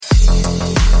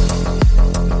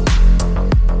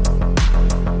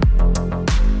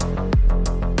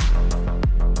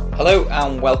Hello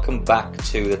and welcome back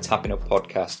to the Tapping Up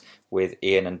podcast with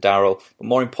Ian and Daryl. But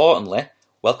more importantly,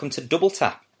 welcome to Double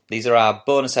Tap. These are our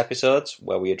bonus episodes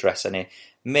where we address any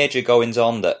major goings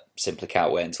on that simply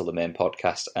can't wait until the main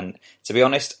podcast. And to be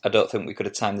honest, I don't think we could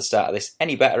have timed the start of this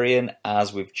any better, Ian,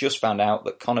 as we've just found out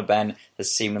that Conor Benn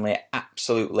has seemingly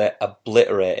absolutely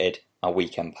obliterated our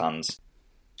weekend plans.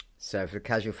 So for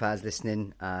casual fans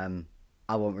listening,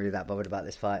 I wasn't really that bothered about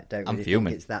this fight. Don't really think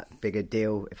it's that big a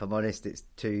deal. If I'm honest, it's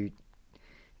two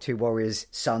Warriors'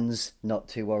 sons, not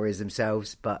two Warriors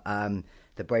themselves. But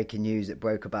the breaking news that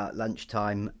broke about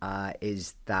lunchtime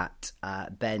is that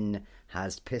Ben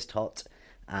has pissed hot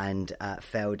and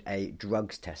failed a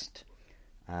drugs test.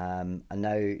 I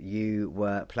know you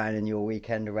were planning your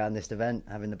weekend around this event,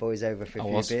 having the boys over for a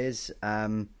few beers.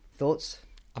 Thoughts?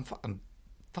 I'm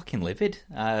fucking livid.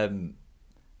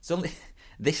 It's only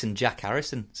this and Jack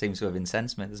Harrison seems to have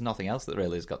incensed me. There's nothing else that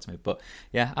really has got to me. But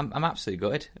yeah, I'm absolutely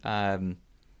gutted. I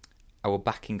will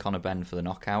backing Conor Benn for the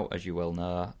knockout, as you well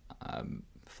know.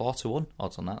 4-1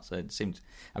 odds on that. So it seems.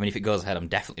 I mean, if it goes ahead, I'm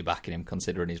definitely backing him,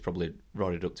 considering he's probably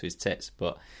rodded up to his tits.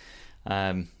 But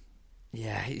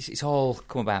yeah, it's all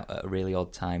come about at a really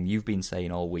odd time. You've been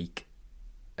saying all week.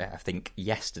 I think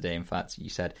yesterday, in fact, you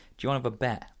said, do you want to have a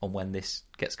bet on when this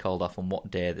gets called off, on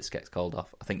what day this gets called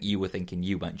off? I think you were thinking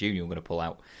Eubank Jr. were going to pull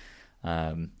out.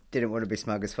 Didn't want to be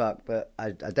smug as fuck, but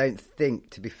I don't think,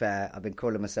 to be fair, I've been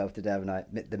calling myself today, haven't I,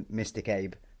 the Mystic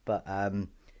Abe, but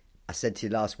I said to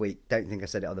you last week, don't think I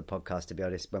said it on the podcast, to be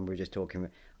honest, when we were just talking,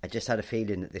 I just had a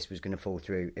feeling that this was going to fall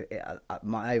through.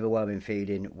 My overwhelming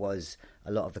feeling was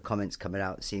a lot of the comments coming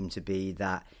out seemed to be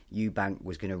that Eubank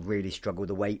was going to really struggle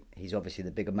the weight. He's obviously the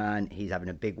bigger man. He's having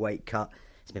a big weight cut.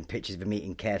 There's been pictures of him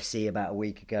eating KFC about a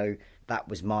week ago. That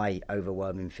was my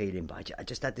overwhelming feeling. But I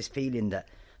just had this feeling that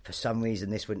for some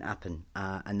reason this wouldn't happen.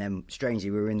 And then,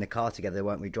 strangely, we were in the car together,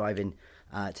 weren't we, driving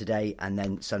today? And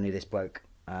then suddenly this broke.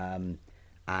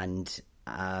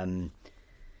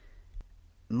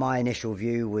 My initial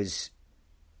view was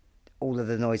all of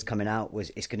the noise coming out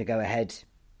was it's going to go ahead.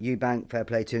 Eubank, fair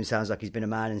play to him, sounds like he's been a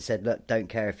man and said, look, don't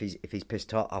care if he's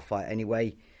pissed hot, I'll fight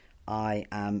anyway. I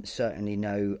am certainly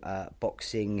no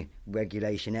boxing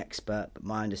regulation expert, but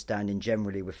my understanding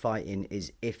generally with fighting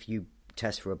is if you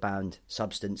test for a banned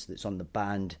substance that's on the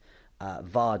banned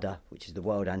VADA, which is the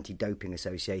World Anti-Doping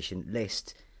Association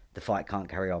list, the fight can't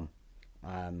carry on.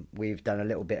 We've done a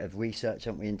little bit of research,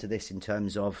 haven't we, into this in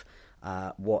terms of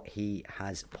what he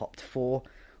has popped for,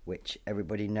 which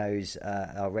everybody knows,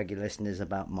 our regular listeners,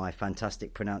 about my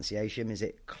fantastic pronunciation. Is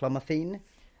it clomiphene?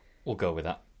 We'll go with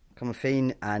that.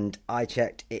 Clomiphene, and I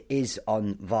checked, it is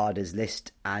on VADA's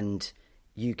list, and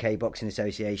UK Boxing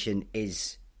Association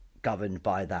is governed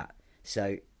by that.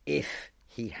 So if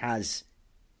he has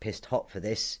pissed hot for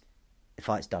this, the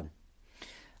fight's done.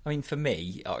 I mean, for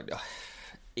me,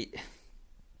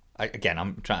 again,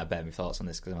 I'm trying to bear my thoughts on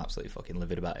this because I'm absolutely fucking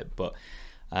livid about it, but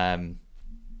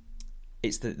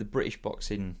it's the British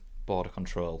Boxing Board of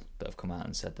Control that have come out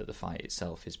and said that the fight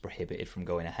itself is prohibited from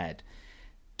going ahead.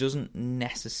 Doesn't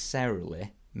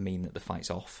necessarily mean that the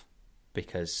fight's off,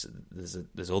 because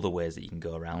there's other ways that you can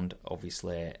go around.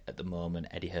 Obviously, at the moment,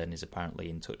 Eddie Hearn is apparently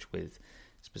in touch with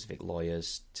specific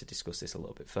lawyers to discuss this a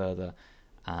little bit further,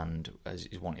 and is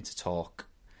wanting to talk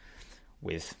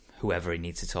with whoever he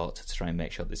needs to talk to try and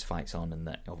make sure this fight's on, and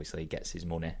that obviously he gets his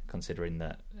money, considering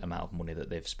the amount of money that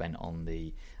they've spent on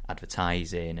the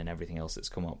advertising and everything else that's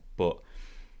come up. But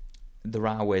there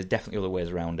are ways, definitely other ways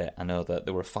around it. I know that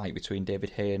there were a fight between David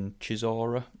Haye and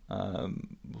Chisora,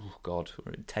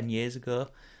 10 years ago,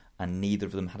 and neither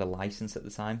of them had a licence at the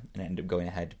time, and it ended up going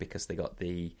ahead because they got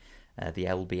the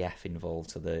LBF involved,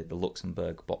 so the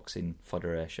Luxembourg Boxing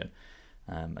Federation,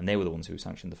 and they were the ones who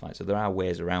sanctioned the fight. So there are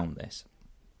ways around this.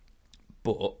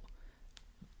 But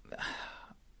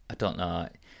I don't know.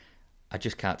 I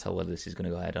just can't tell whether this is going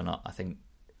to go ahead or not. I think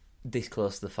this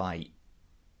close to the fight,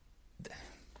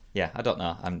 yeah, I don't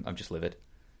know. I'm just livid.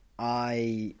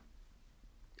 I'm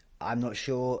not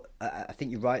sure. I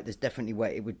think you're right. There's definitely where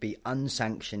it would be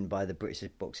unsanctioned by the British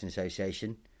Boxing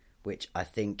Association, which I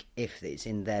think if it's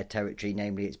in their territory,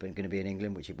 namely it's going to be in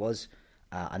England, which it was.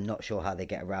 I'm not sure how they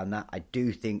get around that. I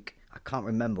do think, I can't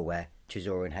remember where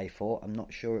Chisora and Hay fought. I'm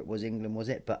not sure it was England, was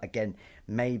it? But again,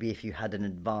 maybe if you had an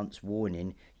advance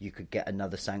warning, you could get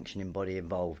another sanctioning body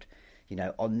involved. You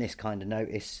know, on this kind of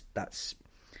notice,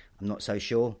 I'm not so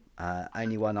sure.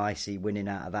 Only one I see winning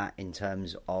out of that in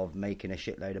terms of making a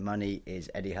shitload of money is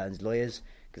Eddie Hearn's lawyers,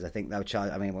 because I think they'll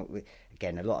charge. I mean,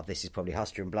 again, a lot of this is probably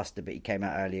huster and bluster, but he came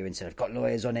out earlier and said, I've got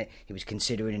lawyers on it. He was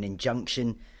considering an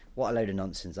injunction. What a load of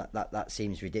nonsense. That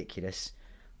seems ridiculous.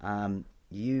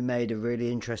 you made a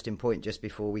really interesting point just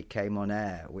before we came on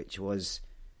air, which was,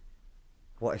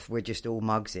 what if we're just all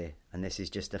mugs here and this is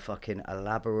just a fucking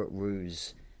elaborate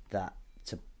ruse that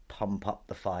to pump up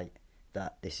the fight,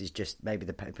 that this is just, maybe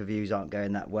the pay-per-views aren't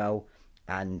going that well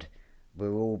and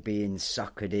we're all being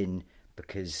suckered in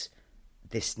because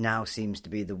this now seems to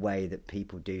be the way that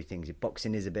people do things.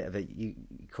 Boxing is a bit of a, you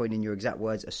coining your exact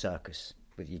words, a circus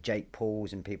with your Jake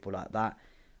Pauls and people like that.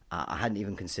 I hadn't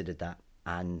even considered that,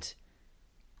 and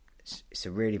it's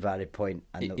a really valid point.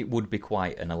 And it would be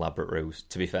quite an elaborate ruse,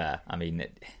 to be fair. I mean,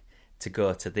 to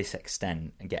go to this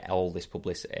extent and get all this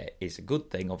publicity is a good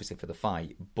thing, obviously, for the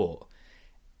fight, but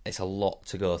it's a lot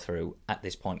to go through at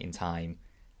this point in time.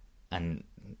 And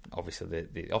obviously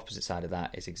the opposite side of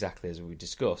that is exactly as we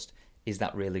discussed. Is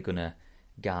that really going to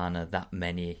garner that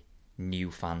many new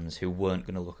fans who weren't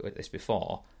going to look at this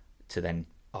before to then,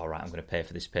 all right, I'm going to pay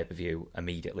for this pay-per-view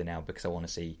immediately now because I want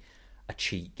to see a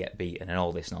cheat get beaten and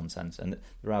all this nonsense? And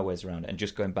there are ways around it. And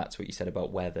just going back to what you said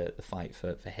about where the fight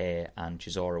for Hay and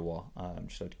Chisora were,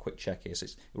 just a quick check here. So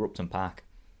it's Upton Park.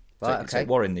 Right, so it's a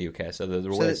war in the UK, so there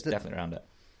are ways definitely around it.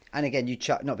 And again,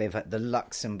 not being the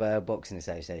Luxembourg Boxing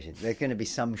Association. There's going to be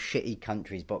some shitty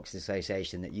country's boxing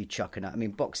association that you chucking up. I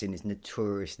mean, boxing is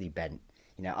notoriously bent.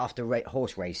 You know, after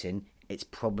horse racing, it's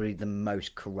probably the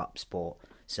most corrupt sport.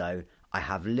 So I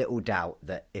have little doubt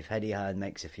that if Eddie Hearn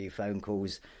makes a few phone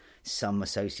calls, some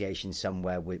association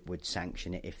somewhere would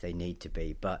sanction it if they need to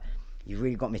be. But you've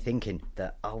really got me thinking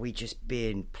that, are we just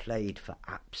being played for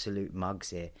absolute mugs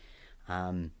here?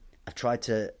 I've tried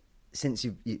to... Since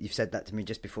you've said that to me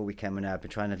just before we came on air, I've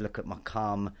been trying to look at my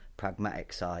calm,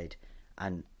 pragmatic side,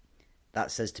 and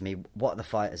that says to me, what are the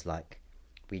fighters like?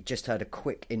 We just heard a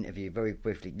quick interview, very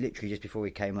briefly, literally just before we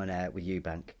came on air with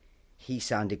Eubank. He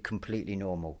sounded completely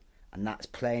normal, and that's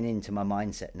playing into my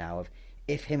mindset now of,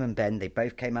 if him and Ben, they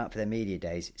both came out for their media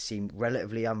days, seemed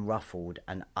relatively unruffled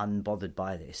and unbothered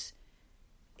by this,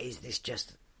 is this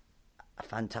just a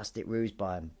fantastic ruse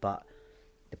by him? But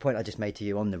the point I just made to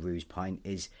you on the ruse point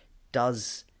is,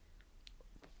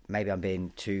 maybe I'm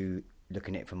being too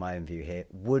looking at it from my own view here,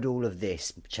 would all of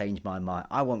this change my mind?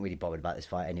 I wasn't really bothered about this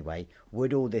fight anyway.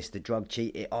 Would all this, the drug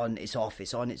cheat, it's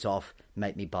off,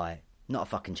 make me buy it? Not a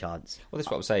fucking chance. Well, that's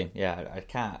what I'm saying. Yeah, I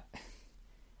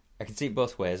can see it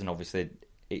both ways, and obviously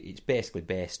it's basically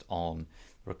based on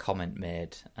a comment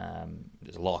made.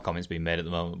 There's a lot of comments being made at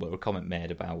the moment, but a comment made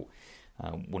about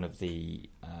one of the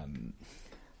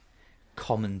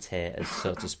commentators,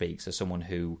 so to speak, so someone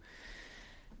who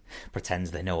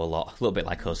pretends they know a lot, a little bit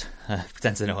like us,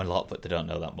 pretends they know a lot but they don't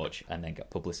know that much, and then get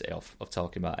publicity of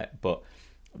talking about it. But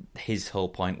his whole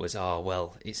point was,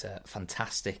 it's a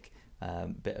fantastic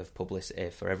bit of publicity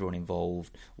for everyone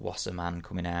involved. Wasserman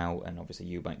coming out, and obviously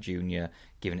Eubank Jr.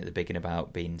 giving it the bigging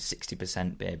about being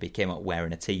 60% baby. Came out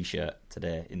wearing a t-shirt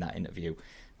today in that interview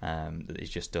that he's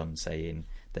just done, saying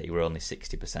that you were only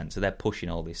 60%. So they're pushing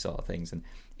all these sort of things, and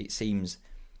it seems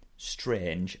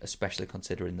strange, especially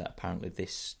considering that apparently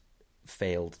this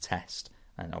failed test,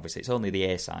 and obviously it's only the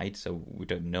A side, so we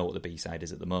don't know what the B side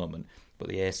is at the moment, but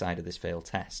the A side of this failed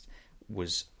test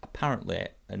was apparently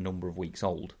a number of weeks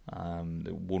old.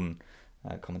 One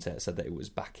commentator said that it was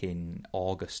back in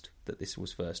August that this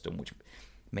was first done, which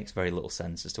makes very little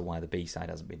sense as to why the B side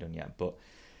hasn't been done yet, but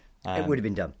it would have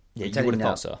been done. Yeah, you would have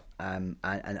thought so. And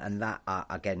that,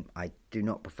 again, I do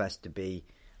not profess to be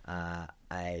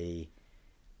a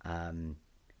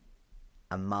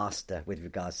master with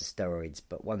regards to steroids,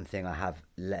 but one thing I have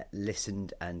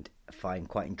listened and find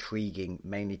quite intriguing,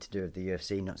 mainly to do with the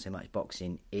UFC, not so much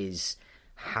boxing, is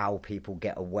how people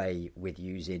get away with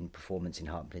using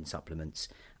performance-enhancing supplements,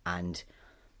 and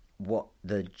what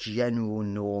the general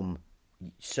norm,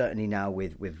 certainly now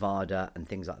with VADA and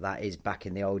things like that, is. Back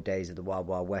in the old days of the Wild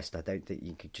Wild West, I don't think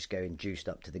you could just go and juiced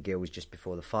up to the gills just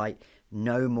before the fight.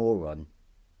 No moron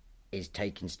is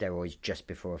taking steroids just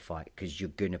before a fight, because you're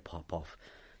going to pop off.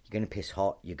 You're going to piss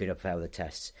hot, you're going to fail the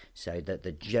tests. So that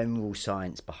the general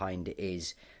science behind it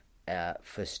is,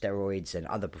 for steroids and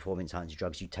other performance-enhancing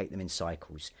drugs, you take them in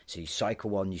cycles. So you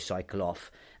cycle on, you cycle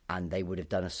off, and they would have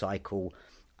done a cycle.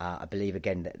 I believe,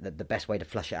 again, that the best way to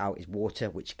flush it out is water,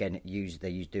 which, again,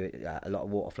 they do a lot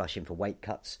of water flushing for weight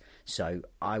cuts. So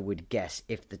I would guess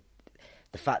if the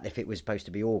fact that if it was supposed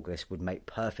to be August would make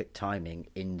perfect timing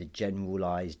in the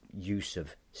generalised use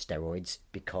of steroids,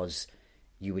 because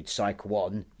you would cycle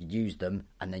on, you'd use them,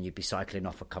 and then you'd be cycling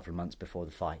off a couple of months before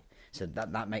the fight. So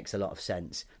that makes a lot of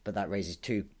sense, but that raises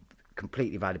two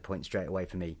completely valid points straight away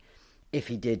for me. If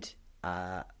he did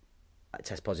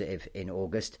test positive in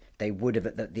August, they would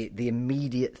have, the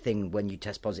immediate thing when you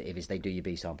test positive is they do your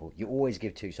B sample. You always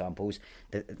give 2 samples.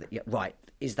 Right,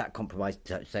 is that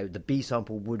compromised? So the B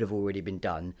sample would have already been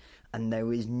done, and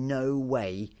there is no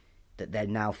way that they're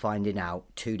now finding out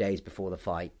 2 days before the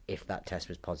fight if that test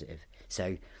was positive.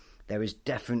 So there is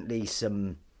definitely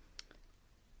some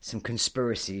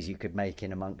conspiracies you could make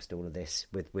in amongst all of this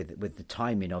with the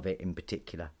timing of it in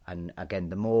particular. And again,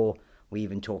 the more we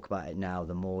even talk about it now,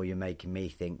 the more you're making me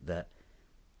think that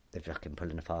they're fucking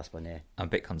pulling a fast one here. I'm a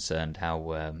bit concerned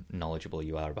how knowledgeable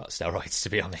you are about steroids, to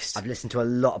be honest. I've listened to a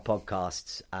lot of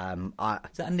podcasts.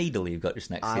 Is that a needle you've got just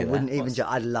next to you? I wouldn't even.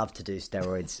 I'd love to do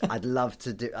steroids. I'd love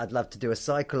to do a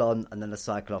cycle on and then a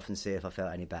cycle off and see if I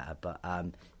felt any better. But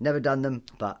never done them.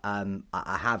 But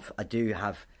I do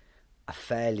have a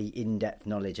fairly in-depth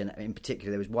knowledge, and in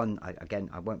particular, there was one. I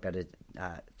won't be able to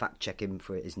fact check him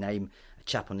for his name. A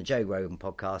chap on the Joe Rogan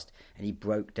podcast, and he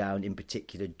broke down in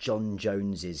particular John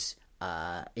Jones's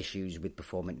issues with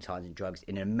performance-enhancing drugs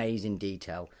in amazing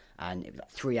detail, and it was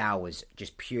like 3 hours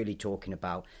just purely talking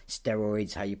about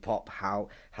steroids, how you pop, how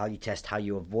you test, how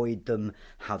you avoid them,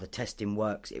 how the testing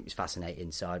works. It was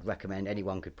fascinating, so I'd recommend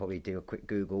anyone could probably do a quick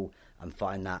Google and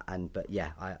find that. But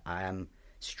yeah, I am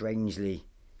strangely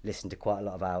listened to quite a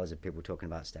lot of hours of people talking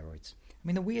about steroids. I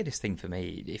mean, the weirdest thing for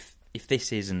me, if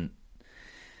this isn't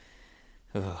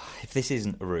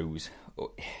a ruse,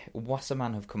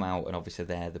 Wasserman have come out, and obviously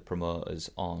they're the promoters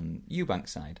on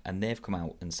Eubank's side, and they've come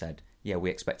out and said, yeah,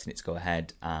 we're expecting it to go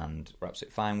ahead and we're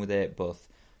absolutely fine with it. Both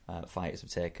fighters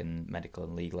have taken medical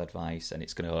and legal advice and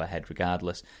it's going to go ahead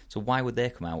regardless. So why would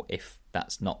they come out if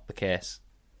that's not the case?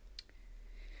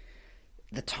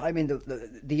 The timing,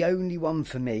 the only one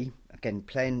for me, again,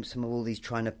 playing some of all these,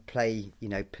 trying to play,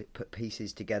 put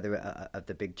pieces together of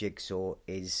the big jigsaw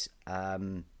is...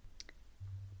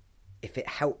 if it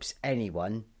helps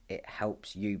anyone, it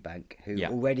helps Eubank, who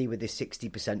already with this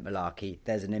 60% malarkey,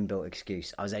 there's an inbuilt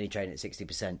excuse. I was only training at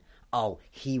 60%. Oh,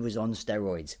 he was on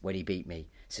steroids when he beat me.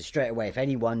 So straight away, if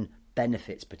anyone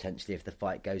benefits potentially if the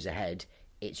fight goes ahead,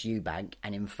 it's Eubank.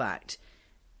 And in fact,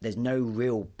 there's no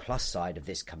real plus side of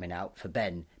this coming out for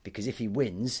Ben, because if he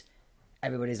wins,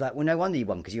 everybody's like, well, no wonder you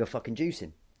won, because you were fucking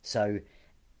juicing. So...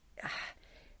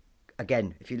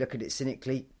 again, if you look at it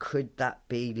cynically, could that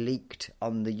be leaked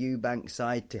on the Eubank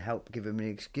side to help give him an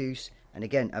excuse? And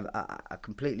again, a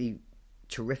completely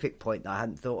terrific point that I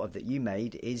hadn't thought of that you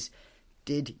made is,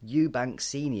 did Eubank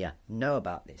Senior know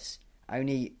about this?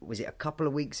 Only, was it a couple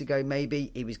of weeks ago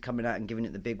maybe, he was coming out and giving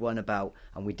it the big one about,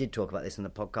 and we did talk about this on the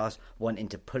podcast, wanting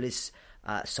to pull his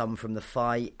son from the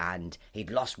fight, and he'd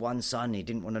lost one son, he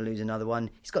didn't want to lose another one.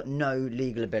 He's got no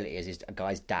legal ability as a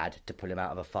guy's dad to pull him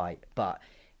out of a fight, but...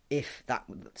 if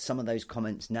some of those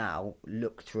comments now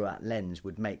look through that lens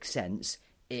would make sense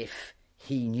if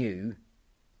he knew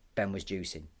Ben was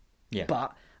juicing. Yeah.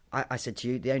 But I said to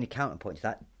you, the only counterpoint to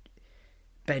that,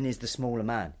 Ben is the smaller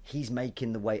man. He's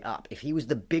making the way up. If he was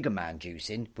the bigger man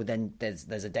juicing, well, then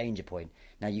there's a danger point.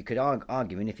 Now, you could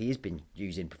argue, and if he has been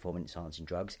using performance-enhancing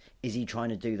drugs, is he trying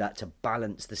to do that to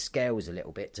balance the scales a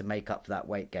little bit to make up for that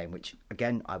weight gain, which,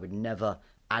 again, I would never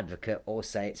advocate or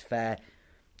say it's fair.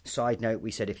 Side note,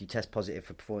 we said if you test positive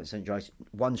for performance-enhancing drugs,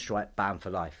 1 strike, ban for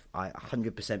life. I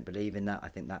 100% believe in that. I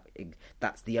think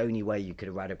that's the only way you could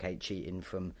eradicate cheating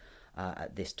from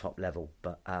at this top level.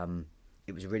 But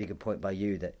it was a really good point by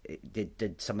you that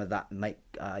did some of that make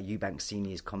Eubank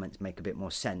Senior's comments make a bit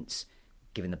more sense,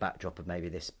 given the backdrop of maybe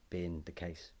this being the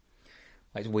case.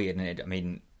 It's weird, isn't it? I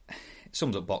mean, it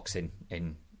sums up boxing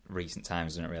in recent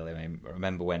times, doesn't it, really? I mean,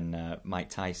 remember when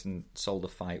Mike Tyson sold a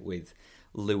fight with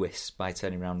Lewis by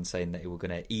turning around and saying that he was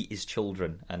going to eat his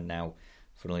children, and now,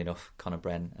 funnily enough, Conor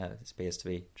Bren appears to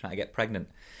be trying to get pregnant.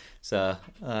 So,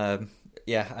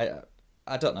 yeah,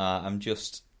 I don't know. I'm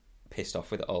just pissed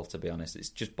off with it all, to be honest. It's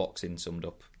just boxing summed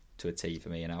up to a T for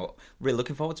me, and I'm really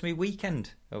looking forward to my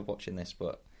weekend of watching this.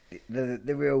 But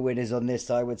the real winners on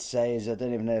this, I would say, is, I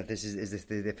don't even know if this is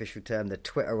the official term, the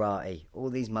Twitterati. All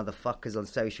these motherfuckers on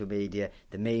social media,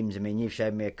 the memes. I mean, you've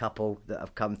shown me a couple that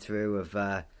have come through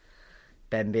of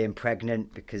Ben being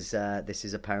pregnant, because this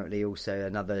is apparently also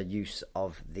another use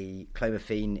of the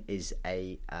clomiphene, is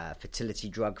a fertility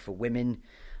drug for women.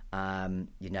 He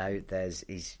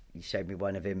showed me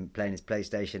one of him playing his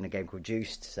PlayStation, a game called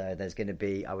Juiced. So there's going to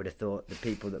be, I would have thought, the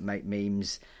people that make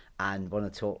memes and want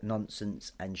to talk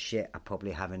nonsense and shit are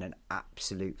probably having an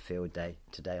absolute field day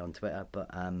today on Twitter. But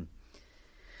and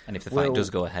if the fight does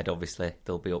go ahead, obviously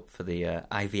they'll be up for the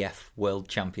IVF World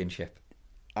Championship.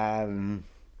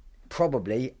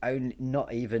 Probably only,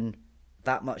 not even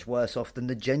that much worse off than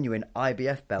the genuine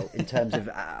IVF belt in terms of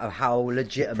how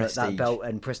legitimate that belt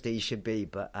and prestige should be.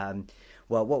 But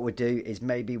well, what we'll do is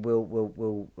maybe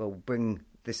we'll bring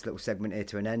this little segment here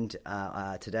to an end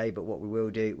today. But what we will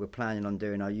do, we're planning on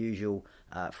doing our usual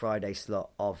Friday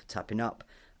slot of Tapping Up,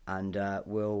 and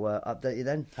we'll update you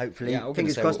then. Hopefully,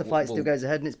 fingers crossed, the fight still goes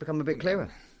ahead and it's become a bit clearer.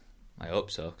 I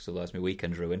hope so, because otherwise my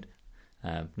weekend's ruined.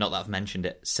 Not that I've mentioned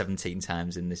it 17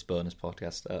 times in this bonus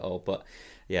podcast at all, but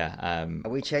yeah. Are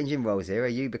we changing roles here? Are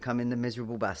you becoming the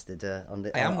miserable bastard? I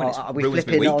am. Are we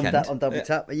flipping on double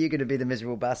tap? Are you going to be the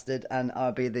miserable bastard and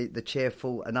I'll be the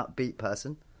cheerful and upbeat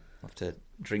person? I'll have to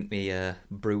drink me a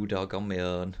brew dog on my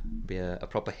own, be a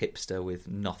proper hipster with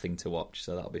nothing to watch,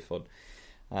 so that'll be fun.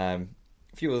 A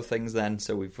few other things then.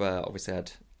 So we've obviously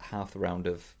had half the round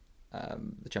of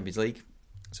the Champions League.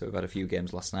 So we've had a few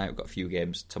games last night. We've got a few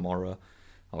games tomorrow,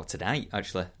 or tonight,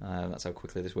 actually. That's how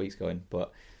quickly this week's going.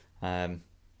 But,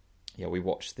 we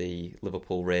watched the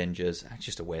Liverpool Rangers. It's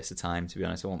just a waste of time, to be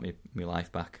honest. I want my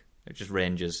life back. It's just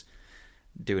Rangers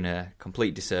doing a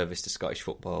complete disservice to Scottish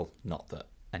football. Not that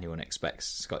anyone expects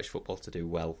Scottish football to do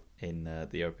well in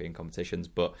the European competitions.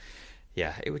 But,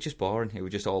 yeah, it was just boring. It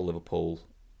was just all Liverpool.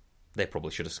 They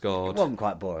probably should have scored. It wasn't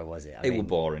quite boring, was it? It was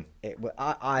boring.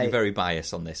 You're very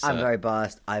biased on this. I'm very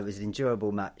biased. It was an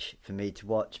enjoyable match for me to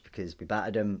watch because we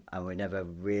battered them and we're never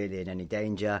really in any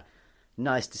danger.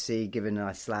 Nice to see, given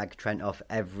I slag Trent off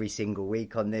every single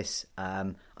week on this.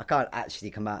 I can't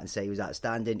actually come out and say he was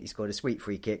outstanding. He scored a sweet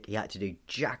free kick. He had to do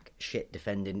jack shit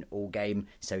defending all game,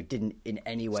 so he didn't in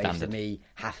any way for me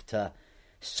have to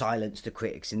silence the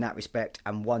critics in that respect,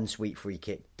 and one sweet free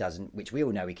kick doesn't, which we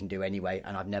all know he can do anyway,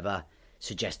 and I've never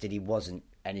suggested he wasn't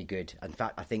any good. In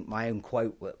fact, I think my own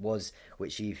quote was,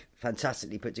 which you've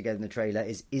fantastically put together in the trailer,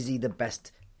 is he the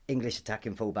best English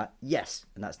attacking fullback? Yes,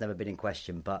 and that's never been in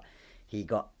question, but he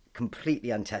got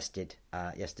completely untested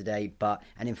yesterday,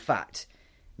 and in fact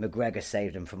McGregor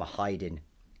saved him from a hiding.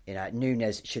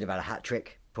 Núñez should have had a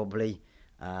hat-trick probably,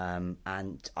 and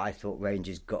I thought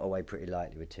Rangers got away pretty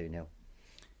lightly with 2-0.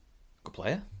 Good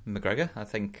player, McGregor. I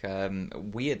think,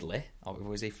 weirdly,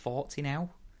 was he 40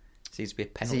 now? Seems to be a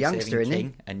penalty-saving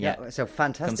king. And it's a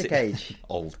fantastic age.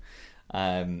 Old.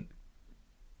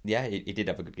 He did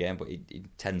have a good game, but he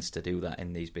tends to do that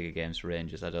in these bigger games for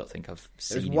Rangers. I don't think I've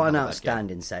seen him. There's one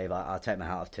outstanding save. I'll take my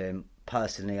hat off to him.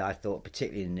 Personally, I thought,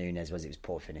 particularly in Núñez, it was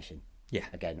poor finishing. Yeah.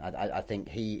 Again, I think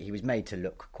he was made to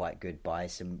look quite good by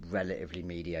some relatively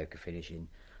mediocre finishing.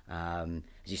 As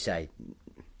you say,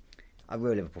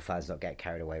 real Liverpool fans not get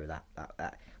carried away with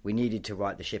that. We needed to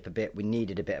right the ship a bit. We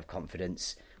needed a bit of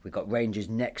confidence. We've got Rangers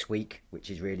next week, which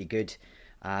is really good.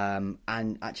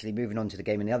 And actually, moving on to the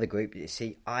game in the other group, you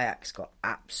see Ajax got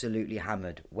absolutely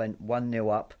hammered. Went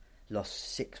 1-0 up,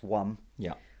 lost 6-1.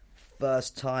 Yeah.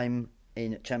 First time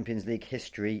in Champions League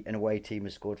history an away team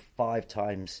has scored 5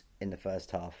 times in the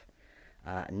first half.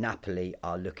 Napoli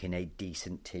are looking a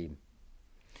decent team.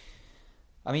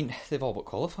 I mean, they've all but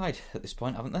qualified at this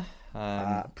point, haven't they?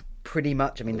 Pretty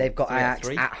much. I mean, they've got Ajax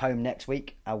at home next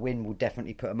week. A win will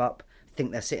definitely put them up. I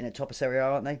think they're sitting at top of Serie A,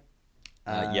 aren't they?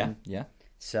 Yeah.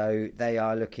 So they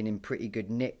are looking in pretty good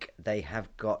nick. They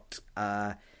have got,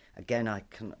 Raspadori,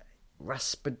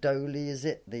 is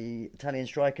it? The Italian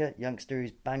striker, youngster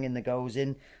who's banging the goals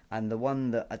in. And the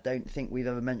one that I don't think we've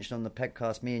ever mentioned on the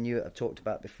podcast, me and you have talked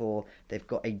about before, they've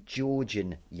got a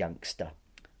Georgian youngster.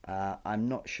 I'm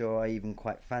not sure I even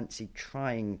quite fancy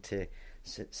trying to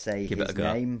say Give his it a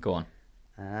go. name. Go on.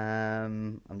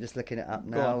 I'm just looking it up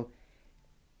now.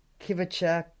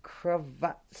 Kivica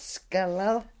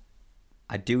Kravatskelia.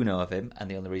 I do know of him, and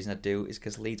the only reason I do is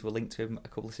because Leeds were linked to him a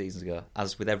couple of seasons ago.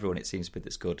 As with everyone, it seems to be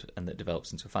that's good and that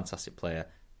develops into a fantastic player,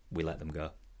 we let them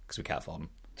go because we can't afford them.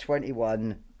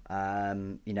 21,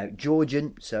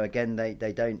 Georgian. So again,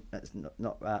 they don't. That's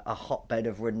not a hotbed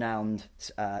of renowned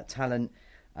talent.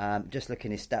 Just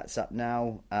looking his stats up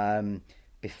now.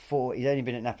 Before he's only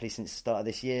been at Napoli since the start of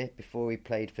this year. Before he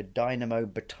played for Dynamo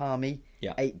Batami,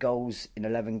 8 goals in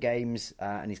 11 games,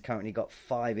 and he's currently got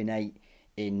 5 in 8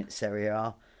 in Serie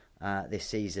A this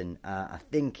season. I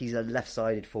think he's a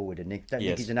left-sided forward, and I don't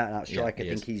think he's an out-and-out striker. I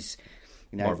think he's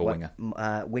more of a winger,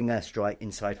 winger strike,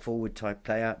 inside forward type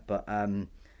player, but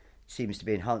seems to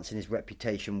be enhancing his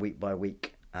reputation week by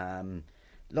week. A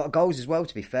lot of goals as well,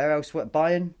 to be fair. Elsewhere,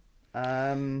 Bayern.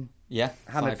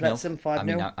 Hammered 5-0. 5-0. I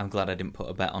mean, I'm glad I didn't put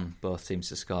a bet on both teams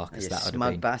to score, because that would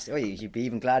have been... bastard. Well, you'd be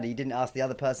even glad you didn't ask the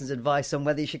other person's advice on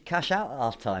whether you should cash out at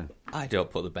half-time. I don't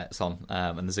put the bets on,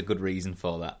 and there's a good reason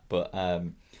for that. But,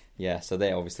 so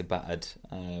they obviously battered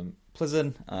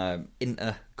Plzen.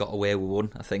 Inter got away with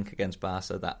one, I think, against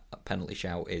Barca. That penalty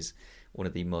shout is one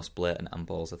of the most blatant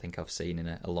handballs I think I've seen in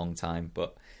a long time.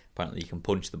 But apparently you can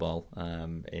punch the ball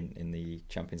in the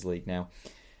Champions League now.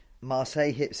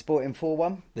 Marseille hit Sporting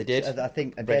 4-1. They did. I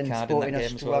think, again, Sporting are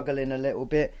struggling a little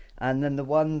bit. And then the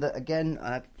one that, again,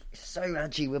 I'm so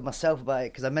edgy with myself about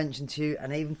it because I mentioned to you,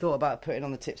 and I even thought about putting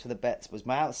on the tips for the bets, was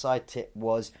my outside tip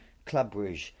was Club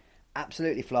Brugge.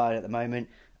 Absolutely flying at the moment.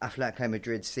 Atletico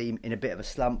Madrid seem in a bit of a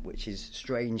slump, which is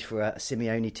strange for a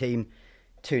Simeone team.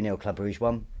 2-0 Club Brugge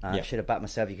won. I should have backed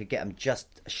myself. You could get them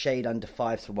just a shade under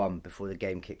 5-1 before the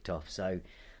game kicked off. So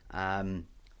I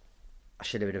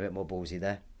should have been a bit more ballsy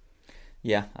there.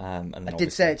 Yeah, and then I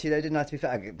did say it to you though, didn't I? To be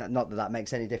fair, not that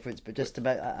makes any difference, but just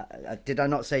about did I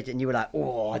not say it? And you were like,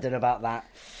 "Oh, I don't know about that."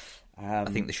 I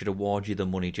think they should award you the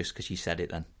money just because you said it.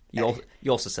 Then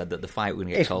you also said that the fight was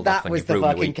going to get told If off that was the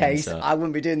fucking case, so. I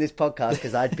wouldn't be doing this podcast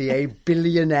because I'd be a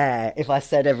billionaire if I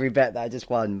said every bet that I just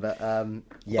won. But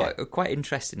yeah, quite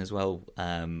interesting as well.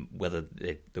 Whether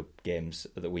the games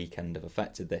at the weekend have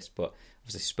affected this, but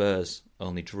obviously Spurs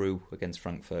only drew against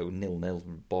Frankfurt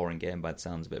 0-0, boring game by the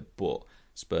sounds of it. But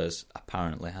Spurs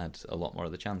apparently had a lot more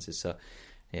of the chances. So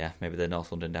yeah, maybe the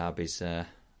North London derbies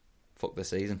fucked the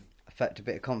season. Affect a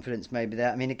bit of confidence maybe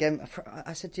there. I mean, again,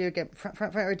 I said to you again,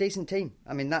 Frankfurt are a decent team.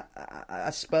 I mean, that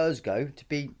as Spurs go, to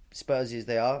be Spursy as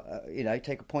they are,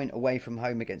 take a point away from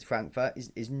home against Frankfurt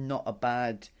is not a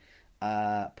bad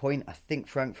point. I think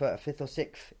Frankfurt are 5th or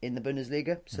 6th in the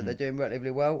Bundesliga, so they're doing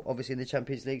relatively well. Obviously, in the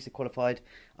Champions League, they qualified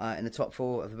in the top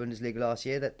 4 of the Bundesliga last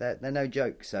year. They're no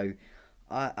joke. So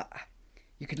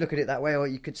you could look at it that way, or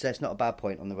you could say it's not a bad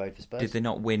point on the road for Spurs. Did they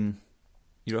not win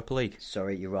Europa League?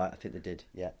 Sorry, you're right. I think they did.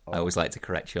 Yeah. I always like to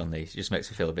correct you on these. It just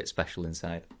makes me feel a bit special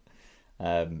inside.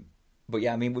 But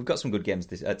yeah, I mean, we've got some good games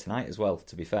tonight as well,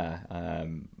 to be fair.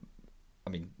 I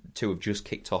mean, 2 have just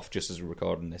kicked off just as we're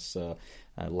recording this.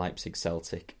 Leipzig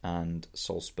Celtic and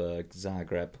Salzburg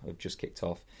Zagreb have just kicked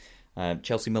off.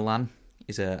 Chelsea Milan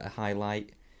is a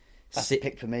highlight. That's a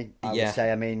pick for me, I would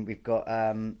say. I mean, we've got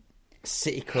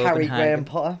City Harry Graham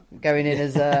Potter going in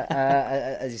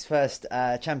as his first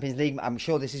Champions League. I'm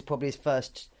sure this is probably his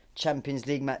first Champions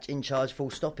League match in charge,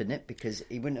 full stop, isn't it? Because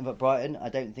he wouldn't have at Brighton. I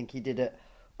don't think he did at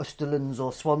Oosterlands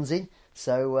or Swansea,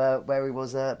 so where he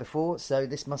was before. So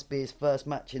this must be his first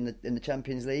match in the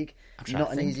Champions League.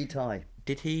 Not an easy tie.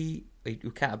 Did he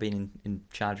can't have been in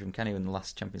charge of him, can he, in the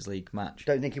last Champions League match?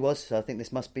 Don't think he was. So I think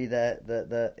this must be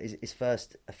his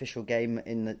first official game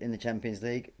in the Champions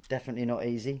League. Definitely not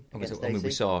easy.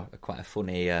 We saw quite a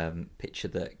funny picture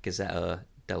that Gazzetta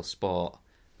del Sport,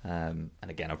 and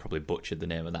again I probably butchered the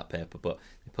name of that paper, but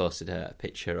they posted a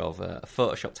picture of a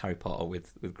photoshopped Harry Potter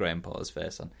with Graham Potter's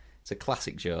face on. It's a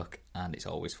classic joke, and it's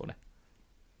always funny.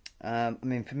 I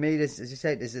mean, for me, as you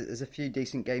said, there's a few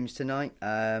decent games tonight.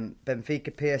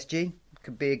 Benfica PSG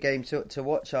could be a game to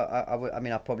watch. I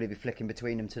mean, I'll probably be flicking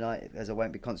between them tonight, as I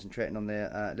won't be concentrating on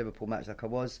the Liverpool match like I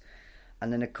was.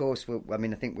 And then, of course, I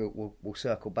think we'll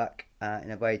circle back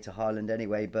in a way to Haaland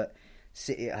anyway. But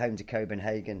City at home to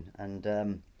Copenhagen, and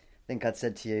I think I'd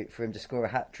said to you, for him to score a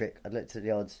hat trick, I'd looked at the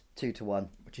odds 2-1,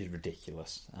 which is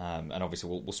ridiculous. And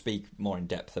obviously, we'll speak more in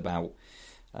depth about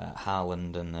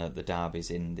Haaland and the derbies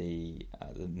in the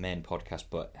main podcast,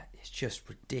 but it's just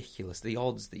ridiculous. The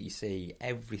odds that you see,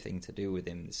 everything to do with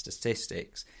him, the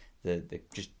statistics, the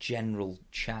just general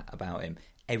chat about him,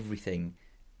 everything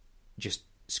just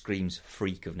screams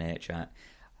freak of nature.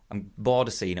 I'm bored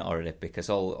of seeing it already because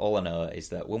all I know is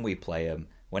that when we play him,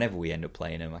 whenever we end up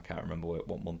playing him, I can't remember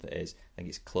what month it is. I think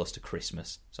it's close to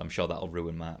Christmas, so I'm sure that'll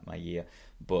ruin my year.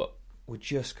 But we're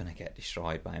just going to get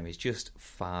destroyed by him. He's just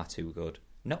far too good.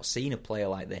 Not seen a player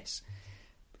like this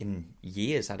in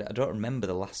years. I don't remember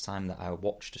the last time that I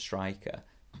watched a striker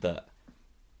that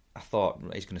I thought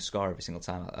he's going to score every single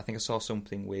time. I think I saw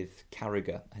something with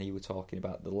Carragher, and he was talking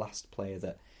about the last player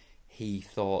that he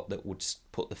thought that would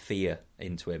put the fear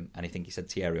into him, and I think he said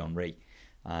Thierry Henry.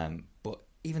 But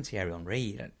even Thierry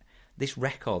Henry, this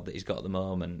record that he's got at the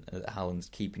moment, that Haaland's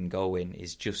keeping going,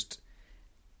 is just,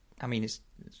 I mean, it's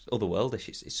otherworldly.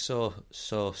 It's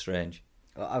so strange.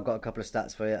 I've got a couple of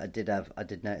stats for you. I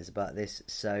did notice about this.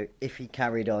 So if he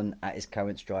carried on at his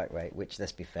current strike rate, which,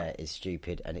 let's be fair, is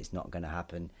stupid and it's not going to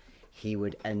happen, he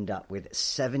would end up with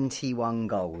 71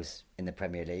 goals in the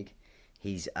Premier League.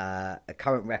 His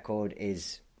current record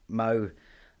is Mo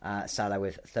Salah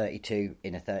with 32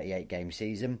 in a 38-game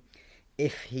season.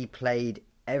 If he played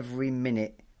every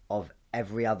minute of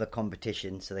every other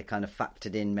competition, so they kind of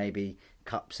factored in maybe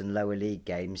cups and lower league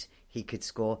games, he could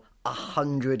score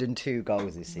 102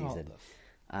 goals this season.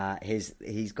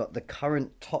 He's got the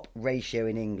current top ratio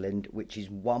in England, which is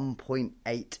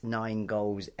 1.89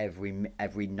 goals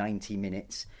every 90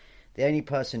 minutes. The only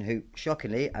person who,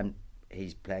 shockingly, and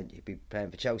he'll be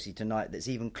playing for Chelsea tonight. That's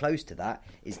even close to that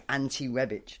is Ante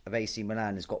Rebic of AC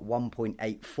Milan, has got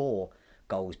 1.84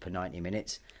 goals per 90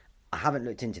 minutes. I haven't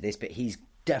looked into this, but he's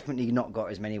definitely not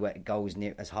got as many goals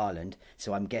near as Haaland,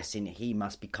 so I'm guessing he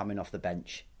must be coming off the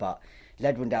bench. But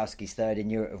Lewandowski's third in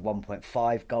Europe of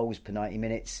 1.5 goals per 90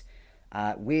 minutes.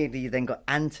 Weirdly, you then got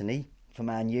Anthony for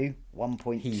Man U,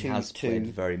 1.22. He has played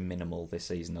very minimal this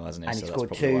season, though, hasn't he? And he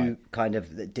scored two kind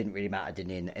of that didn't really matter,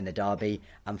 didn't he, in the derby.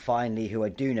 And finally, who I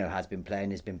do know has been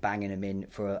playing, has been banging him in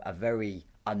for a very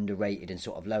underrated and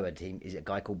sort of lower team, is a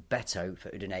guy called Beto for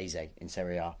Udinese in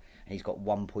Serie A. And he's got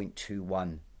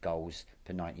 1.21 goals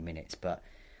per 90 minutes. But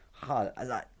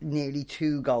like nearly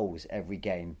 2 goals every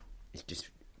game is just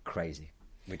crazy,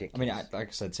 ridiculous. I mean, like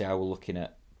I said, I was looking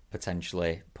at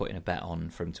potentially putting a bet on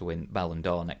for him to win Ballon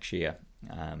d'Or next year,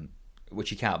 which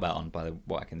you can't bet on by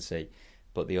what I can see.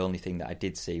 But the only thing that I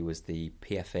did see was the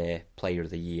PFA Player of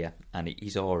the Year, and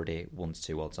he's already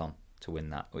 1-2 odds on to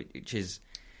win that, which is,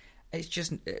 it's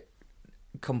just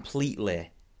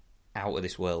completely out of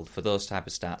this world for those type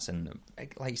of stats. And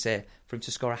like you say, for him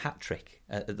to score a hat trick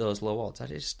at those low odds,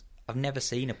 I've never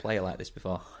seen a player like this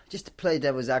before. Just to play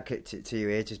devil's advocate to you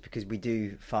here, just because we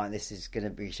do find this is going to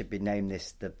be, should be named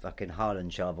this the fucking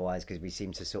Haaland show otherwise, because we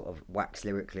seem to sort of wax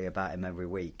lyrically about him every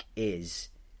week, is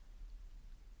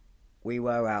we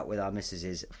were out with our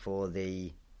missuses for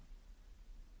the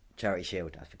Charity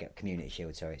Shield. I forget, Community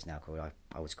Shield, sorry, it's now called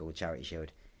old school Charity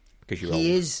Shield. Because he old.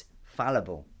 Is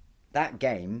fallible. That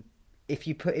game, if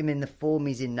you put him in the form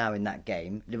he's in now in that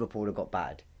game, Liverpool have got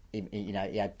bad. He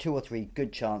had 2 or 3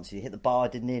 good chances. He hit the bar,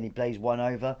 didn't he? And he plays one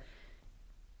over.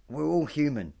 We're all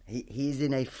human. He is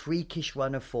in a freakish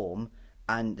run of form,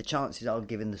 and the chances are,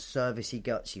 given the service he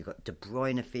gets, you've got De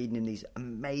Bruyne feeding him these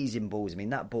amazing balls. I mean,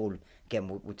 that ball, again,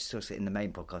 we'll discuss it in the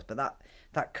main podcast, but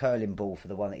that curling ball for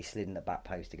the one that he slid in the back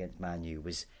post against Man U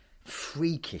was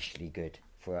freakishly good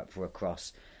for a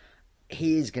cross.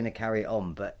 He is going to carry it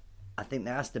on, but I think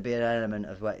there has to be an element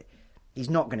of he's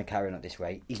not going to carry on at this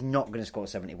rate. He's not going to score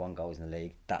 71 goals in the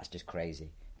league. That's just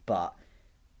crazy. But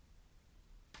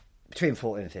between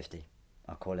 40 and 50,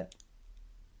 I'll call it.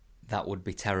 That would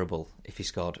be terrible if he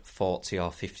scored 40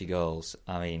 or 50 goals.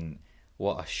 I mean,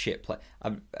 what a shit play.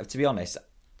 To be honest,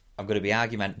 I'm going to be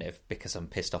argumentative because I'm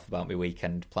pissed off about my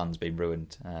weekend plans being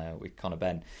ruined with Conor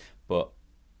Benn. But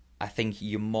I think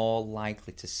you're more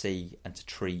likely to see and to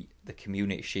treat the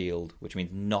Community Shield, which means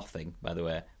nothing, by the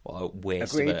way. What a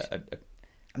waste Agreed. of a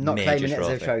I'm not major claiming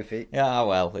trophy. it as a trophy. Yeah,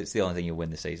 well, it's the only thing you'll win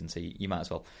this season, so you might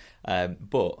as well.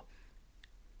 But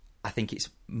I think it's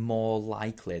more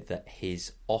likely that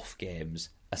his off games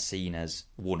are seen as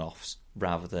one-offs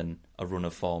rather than a run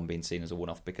of form being seen as a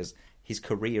one-off, because his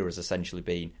career has essentially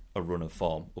been a run of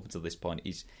form up until this point.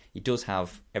 He does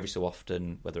have every so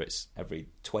often, whether it's every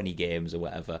 20 games or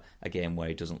whatever, a game where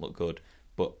he doesn't look good,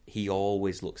 but he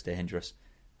always looks dangerous.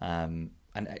 And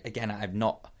again, I've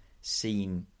not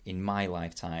seen in my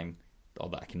lifetime, or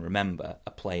that I can remember,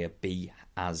 a player be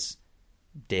as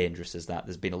dangerous as that.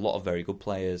 There's been a lot of very good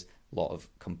players, a lot of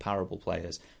comparable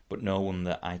players, but no one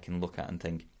that I can look at and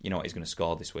think, you know what, he's going to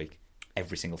score this week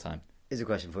every single time. Here's a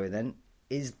question for you then.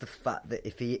 Is the fact that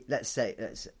if he, let's say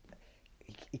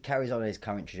he carries on his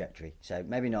current trajectory, so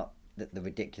maybe not the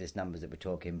ridiculous numbers that we're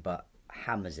talking, but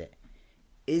hammers it,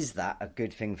 is that a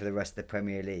good thing for the rest of the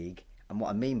Premier League? And what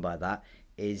I mean by that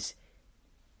is,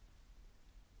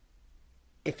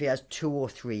 if he has 2 or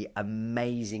 3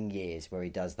 amazing years where he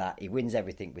does that, he wins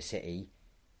everything with City,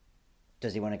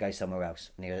 does he want to go somewhere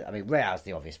else? And he goes, I mean, Real's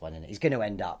the obvious one, isn't it? He's going to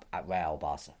end up at Real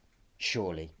Barca,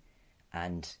 surely.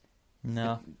 And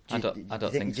no, I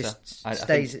don't think he so. Just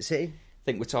stays at City? I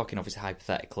think we're talking obviously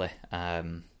hypothetically,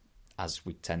 as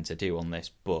we tend to do on this,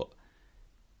 but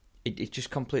it just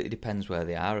completely depends where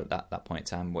they are at that point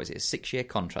in time. What is it, a 6-year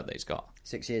contract that he's got?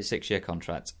 6 years. 6-year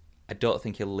contract. I don't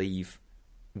think he'll leave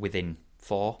within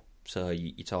 4, so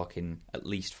you're talking at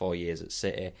least 4 years at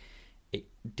City. It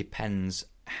depends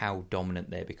how dominant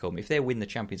they become. If they win the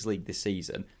Champions League this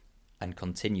season and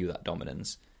continue that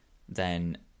dominance,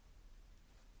 then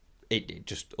it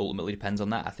just ultimately depends on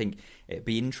that. I think it'd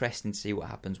be interesting to see what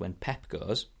happens when Pep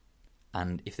goes,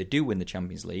 and if they do win the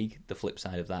Champions League, the flip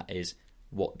side of that is,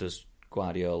 what does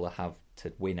Guardiola have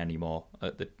to win anymore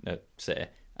at City,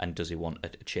 and does he want a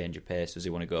change of pace? Does he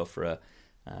want to go for a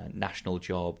national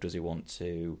job? Does he want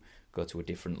to go to a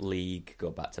different league, go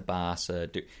back to Barca?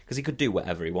 Because he could do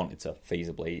whatever he wanted to,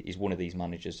 feasibly. He's one of these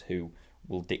managers who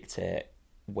will dictate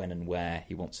when and where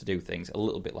he wants to do things. A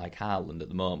little bit like Haaland at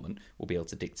the moment, will be able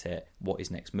to dictate what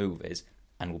his next move is,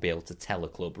 and will be able to tell a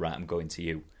club, right, I'm going to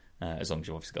you, as long as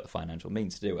you've obviously got the financial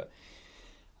means to do it.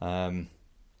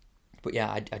 But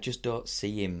yeah, I just don't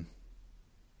see him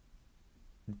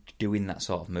doing that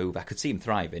sort of move. I could see him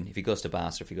thriving. If he goes to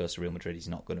Barca, if he goes to Real Madrid, he's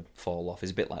not going to fall off.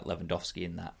 He's a bit like Lewandowski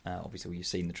in that. Obviously, you've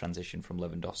seen the transition from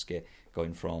Lewandowski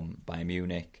going from Bayern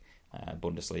Munich,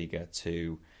 Bundesliga,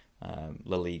 to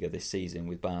La Liga this season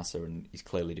with Barca, and he's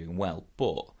clearly doing well.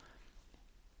 But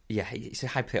yeah, it's a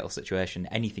hypothetical situation.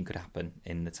 Anything could happen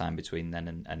in the time between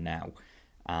then and now,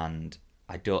 and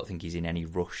I don't think he's in any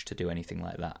rush to do anything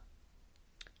like that.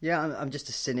 Yeah, I'm just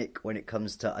a cynic when it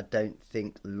comes to, I don't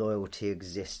think loyalty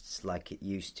exists like it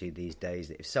used to these days.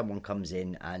 That if someone comes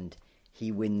in and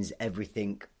he wins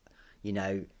everything, you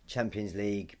know, Champions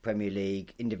League, Premier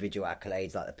League, individual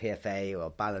accolades like the PFA or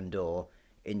Ballon d'Or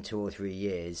in 2 or 3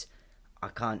 years, I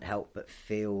can't help but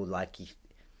feel like he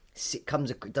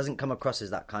doesn't come across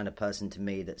as that kind of person to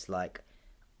me that's like,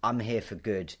 I'm here for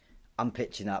good, I'm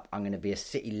pitching up, I'm going to be a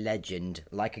City legend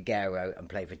like Aguero and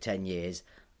play for 10 years.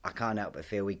 I can't help but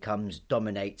feel he comes,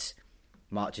 dominates,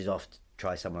 marches off to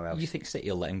try somewhere else. You think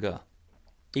City will let him go?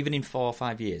 Even in 4 or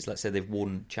 5 years, let's say they've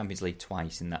won Champions League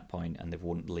twice in that point and they've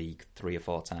won League 3 or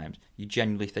 4 times, you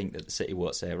genuinely think that the City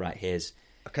won't say, right, here's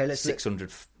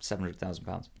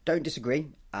 £600,000-700,000? Don't disagree,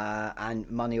 and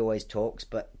money always talks,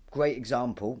 but great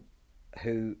example,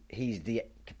 who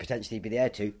could potentially be the heir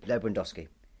to, Lewandowski.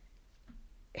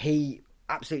 He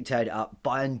absolutely teared it up.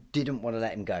 Bayern didn't want to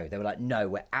let him go. They were like, no,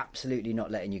 we're absolutely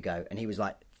not letting you go. And he was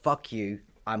like, fuck you,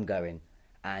 I'm going.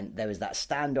 And there was that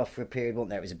standoff for a period,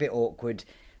 wasn't there? It was a bit awkward.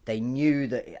 They knew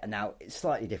that. Now, it's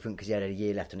slightly different because he had a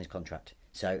year left on his contract.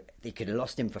 So they could have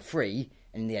lost him for free,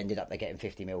 and they ended up they're getting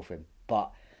 50 mil for him.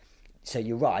 But, so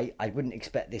you're right, I wouldn't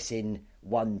expect this in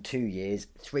 1-2 years,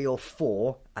 3 or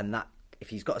 4, and that, if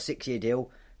he's got a 6-year deal,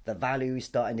 the value is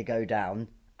starting to go down,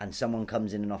 and someone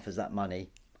comes in and offers that money.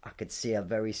 I could see a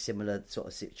very similar sort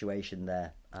of situation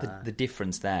there. The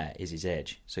difference there is his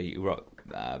age. So you were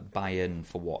at Bayern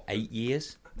for, what, 8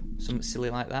 years? Something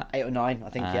silly like that? 8 or 9, I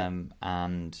think, yeah.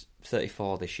 And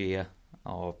 34 this year,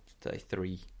 or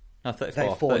 33. No,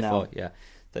 34 now. Yeah,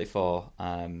 34.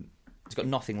 He's got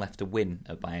nothing left to win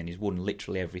at Bayern. He's won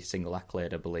literally every single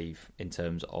accolade, I believe, in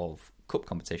terms of cup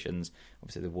competitions.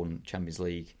 Obviously, they've won Champions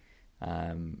League,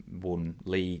 won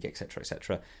league, etc.,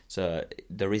 etc. So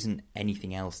there isn't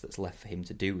anything else that's left for him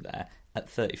to do there. At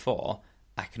 34,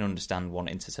 I can understand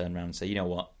wanting to turn around and say, you know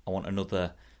what, I want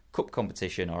another cup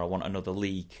competition, or I want another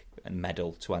league and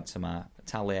medal to add to my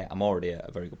tally. I'm already a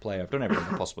very good player. I've done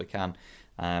everything I possibly can.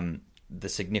 The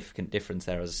significant difference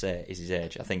there, as I say, is his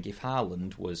age. I think if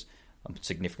Haaland was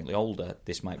significantly older,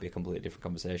 this might be a completely different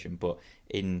conversation. But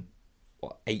in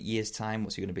 8 years' time,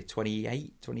 what's he going to be?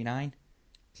 28, 29?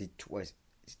 Is he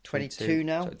 22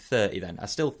 now? So 30 then. I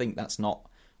still think that's not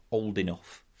old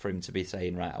enough for him to be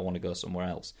saying, right, I want to go somewhere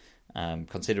else.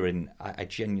 Considering I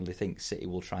genuinely think City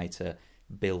will try to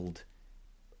build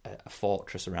a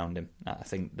fortress around him. I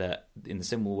think that in the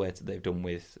similar way that they've done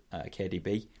with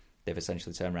KDB, they've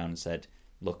essentially turned around and said,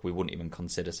 look, we wouldn't even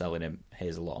consider selling him.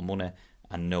 Here's a lot of money.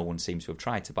 And no one seems to have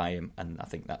tried to buy him. And I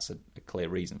think that's a clear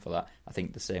reason for that. I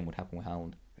think the same would happen with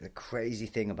Haaland. The crazy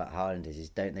thing about Haaland is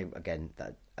don't they, again,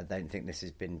 that I don't think this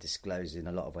has been disclosed in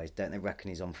a lot of ways, don't they reckon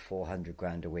he's on 400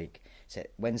 grand a week? So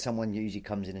when someone usually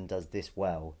comes in and does this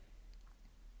well,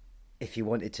 if you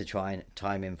wanted to try and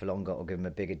time him for longer or give him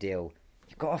a bigger deal,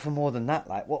 you've got to offer more than that.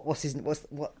 Like, what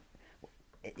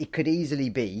it could easily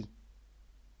be,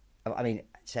 I mean,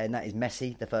 saying that is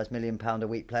Messi, the first £1 million a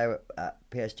week player at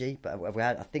PSG, but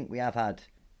I think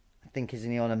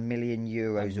isn't he on €1 million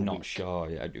a week? I'm not sure.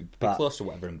 Yeah, it'd be close to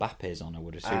whatever Mbappe's on, I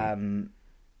would assume.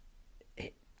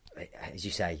 As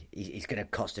you say, he's going to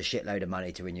cost a shitload of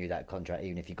money to renew that contract,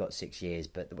 even if you've got 6 years.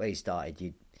 But the way he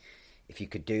started, if you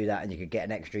could do that and you could get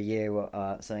an extra year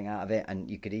or something out of it, and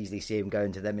you could easily see him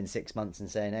going to them in 6 months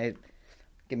and saying, hey,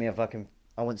 give me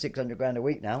I want 600 grand a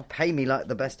week now. Pay me like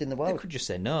the best in the world. They could just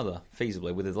say no, though,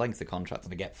 feasibly, with the length of contract.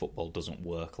 And I get football doesn't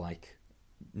work like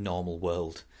normal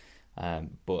world.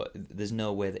 But there's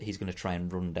no way that he's going to try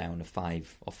and run down a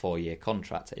 5 or 4 year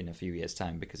contract in a few years'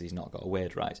 time because he's not got a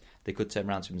wage right. They could turn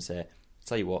around to him and say,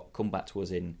 tell you what, come back to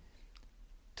us in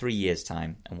 3 years'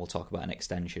 time and we'll talk about an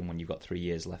extension when you've got 3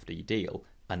 years left of your deal,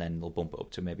 and then they'll bump it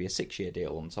up to maybe a 6 year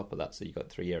deal on top of that, so you've got a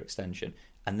 3 year extension,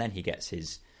 and then he gets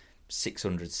his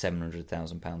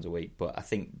 £600,000-700,000 a week. But I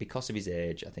think because of his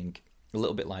age, I think a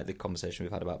little bit like the conversation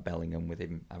we've had about Bellingham with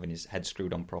him having his head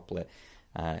screwed on properly,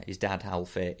 his dad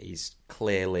Alfie is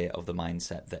clearly of the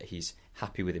mindset that he's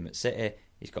happy with him at City.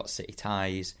 He's got City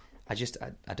ties. I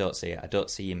don't see it. I don't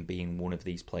see him being one of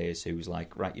these players who's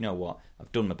like, right, you know what,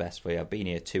 I've done my best for you, I've been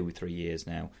here 2 or 3 years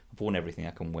now, I've won everything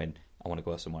I can win, I want to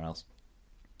go somewhere else.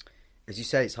 As you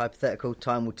say, it's hypothetical,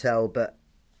 time will tell, but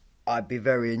I'd be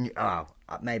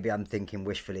maybe I'm thinking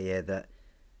wishfully here that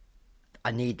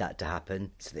I need that to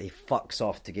happen so that he fucks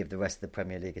off to give the rest of the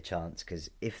Premier League a chance. Because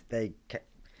if they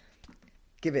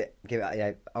give it,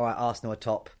 all right, Arsenal are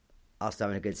top. Arsenal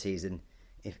having a good season.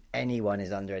 If anyone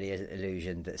is under any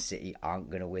illusion that City aren't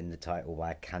going to win the title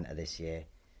by a canter this year,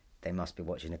 they must be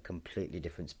watching a completely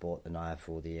different sport than I have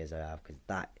for all the years I have.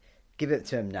 Because give it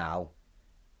to them now.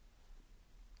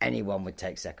 Anyone would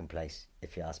take second place,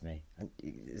 if you ask me. And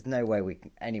there's no way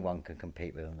anyone can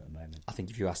compete with them at the moment. I think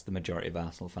if you ask the majority of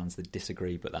Arsenal fans, they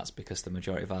disagree, but that's because the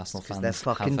majority of Arsenal fans... they're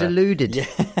fucking deluded.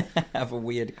 Have a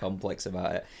weird complex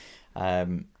about it. Are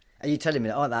you telling me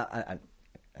that...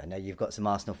 I know you've got some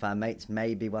Arsenal fan mates.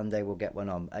 Maybe one day we'll get one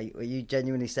on. Are you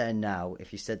genuinely saying now,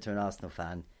 if you said to an Arsenal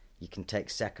fan, you can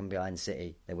take second behind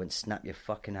City, they wouldn't snap your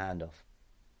fucking hand off?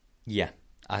 Yeah.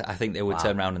 I think they would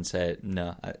turn around and say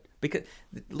no. Because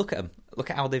look at them.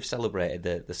 Look at how they've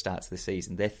celebrated the start of the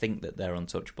season. They think that they're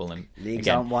untouchable. And leagues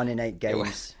aren't won in 8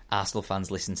 games. Arsenal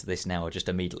fans listen to this now are just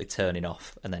immediately turning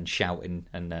off and then shouting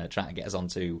and trying to get us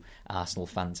onto Arsenal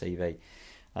fan TV.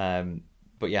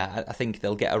 But yeah, I think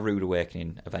they'll get a rude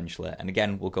awakening eventually. And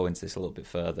again, we'll go into this a little bit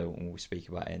further when we speak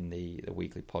about it in the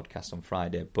weekly podcast on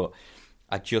Friday. But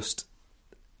I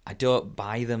don't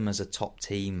buy them as a top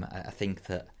team. I think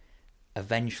that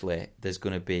eventually there's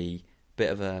going to be a bit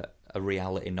of a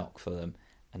reality knock for them.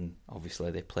 And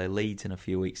obviously they play Leeds in a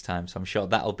few weeks' time. So I'm sure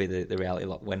that'll be the reality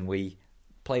knock when we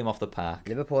play them off the park.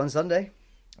 Liverpool on Sunday.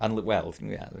 And well,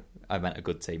 yeah, I meant a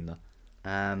good team though.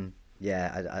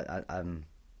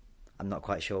 I'm not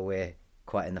quite sure we're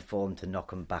quite in the form to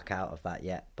knock them back out of that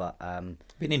yet. But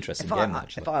it's been an interesting game,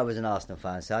 actually. If I was an Arsenal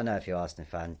fan, so I know if you're Arsenal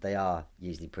fans, they are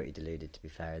usually pretty deluded, to be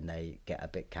fair, and they get a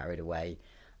bit carried away.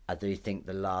 I do think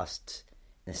in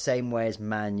the same way as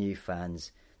Man U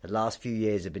fans, the last few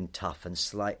years have been tough and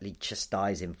slightly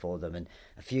chastising for them. And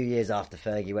a few years after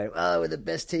Fergie went, we're the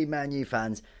best team, Man U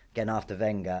fans. Again, after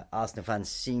Wenger, Arsenal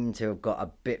fans seem to have got a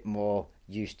bit more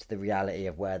used to the reality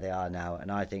of where they are now.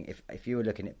 And I think if you were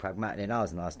looking at pragmatically and I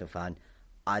was an Arsenal fan,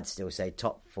 I'd still say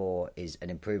top 4 is an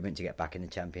improvement to get back in the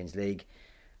Champions League.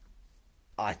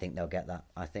 I think they'll get that.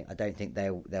 I don't think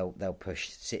they'll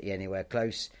push City anywhere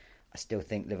close. I still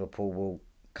think Liverpool will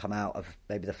come out of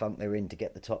maybe the funk they're in to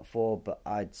get the top 4, but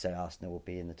I'd say Arsenal will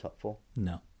be in the top 4.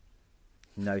 No.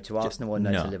 No to Arsenal or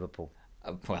no to Liverpool?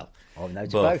 Or no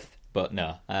to both. But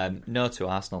no. No to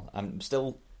Arsenal. I'm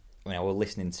still... we're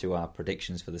listening to our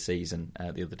predictions for the season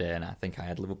the other day, and I think I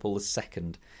had Liverpool as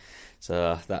second.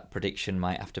 So that prediction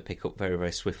might have to pick up very,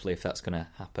 very swiftly if that's going to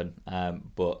happen.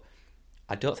 But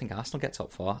I don't think Arsenal get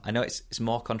top 4. I know it's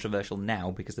more controversial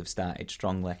now because they've started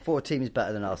strongly. 4 teams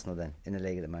better than Arsenal then in the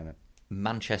league at the moment.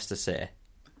 Manchester City.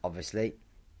 Obviously.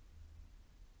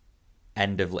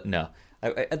 No.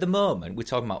 At the moment, we're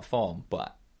talking about form,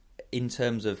 but in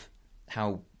terms of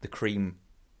how the cream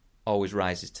always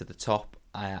rises to the top,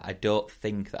 I don't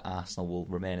think that Arsenal will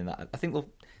remain in that. I think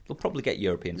they'll probably get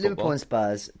European football. Liverpool and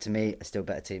Spurs, to me, are still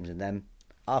better teams than them.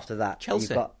 After that,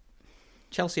 Chelsea.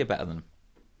 Chelsea are better than them.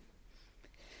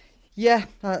 Yeah,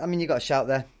 I mean, you got a shout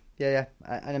there. Yeah.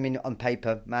 And I mean, on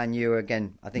paper, Man U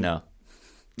again. I think no,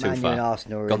 Man U and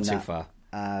Arsenal are gone in too that. Far.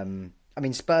 I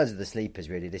mean, Spurs are the sleepers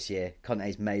really this year.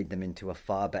 Conte's made them into a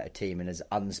far better team and as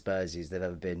unspursy as they've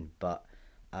ever been. But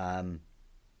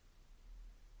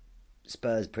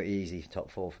Spurs pretty easy top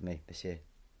 4 for me this year.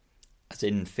 As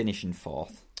in finishing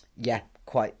 4th? Yeah,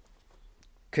 quite.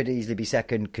 Could easily be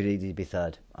second, could easily be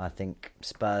third. I think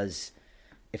Spurs,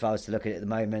 if I was to look at it at the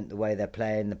moment, the way they're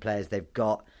playing, the players they've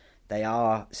got, they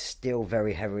are still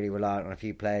very heavily reliant on a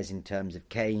few players in terms of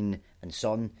Kane and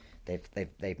Son.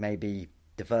 They've maybe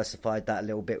diversified that a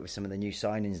little bit with some of the new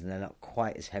signings, and they're not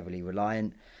quite as heavily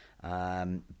reliant.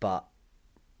 But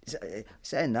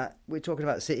saying that, we're talking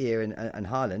about City here and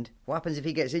Haaland. What happens if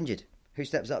he gets injured? Who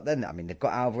steps up then? I mean, they've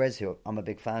got Alvarez, who I'm a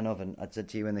big fan of, and I said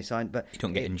to you when they signed. But he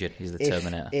don't get injured; he's the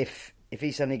Terminator. If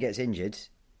he suddenly gets injured,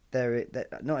 they're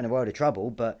not in a world of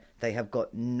trouble, but they have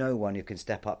got no one who can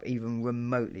step up even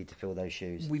remotely to fill those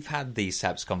shoes. We've had these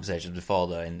types of conversations before,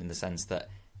 though, in the sense that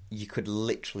you could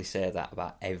literally say that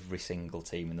about every single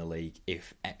team in the league.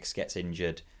 If X gets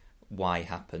injured, Y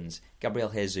happens. Gabriel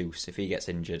Jesus, if he gets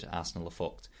injured, Arsenal are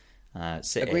fucked.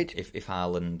 City, agreed. If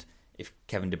Haaland, if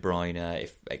Kevin De Bruyne,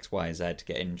 if X, Y, Z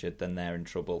get injured, then they're in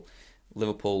trouble.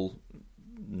 Liverpool,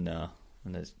 no.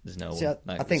 And there's no one.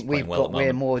 I think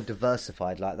we're more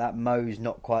diversified like that. Mo's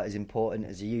not quite as important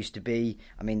as he used to be.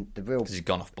 I mean, because he's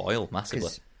gone off boil massively.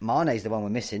 Mane's the one we're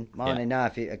missing. Now, I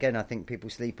think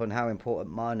people sleep on how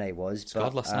important Mane was.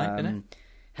 Scored last night, didn't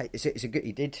he? It's a good.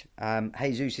 He did.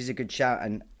 Jesus is a good shout,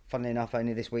 and funnily enough,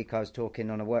 only this week I was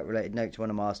talking on a work-related note to one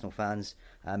of my Arsenal fans,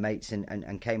 mates,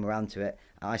 and came around to it.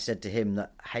 I said to him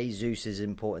that Jesus is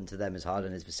important to them as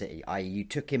Haaland is for City. I.e., you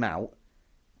took him out,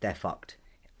 they're fucked.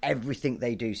 Everything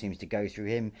they do seems to go through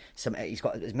him. He's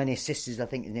got as many assists as I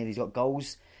think he's got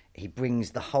goals. He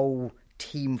brings the whole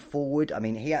team forward. I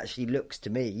mean, he actually looks to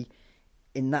me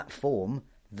in that form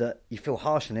that you feel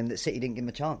harsh on him that City didn't give him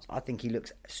a chance. I think he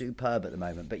looks superb at the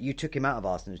moment. But you took him out of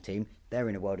Arsenal's team, they're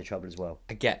in a world of trouble as well.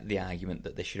 I get the argument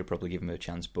that they should have probably given him a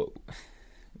chance, but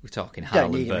we're talking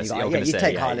Haaland versus... You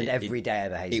take Haaland every day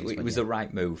over Jesus. It was the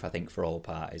right move, I think, for all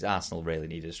parties. Arsenal really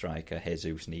needed a striker.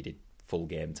 Jesus needed full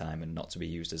game time and not to be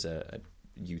used as a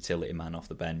utility man off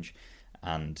the bench.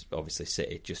 And obviously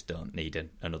City just don't need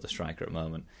another striker at the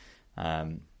moment.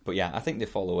 But yeah, I think they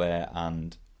fall away,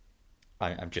 and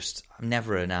I'm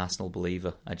never an Arsenal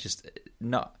believer.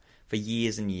 Not for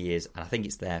years and years, and I think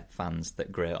it's their fans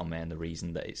that grate on me, and the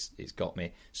reason that it's got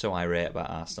me so irate about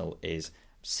Arsenal is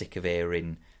I'm sick of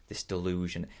hearing this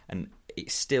delusion, and it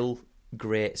still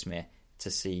grates me to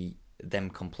see them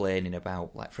complaining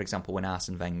about, like, for example, when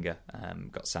Arsene Wenger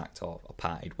got sacked or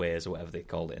parted ways or whatever they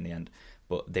called it in the end,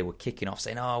 but they were kicking off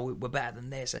saying, oh, we're better than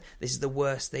this. This is the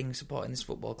worst thing supporting this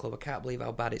football club. I can't believe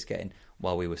how bad it's getting,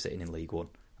 while we were sitting in League One.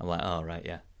 I'm like, oh, right,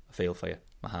 yeah, I feel for you.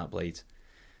 My heart bleeds.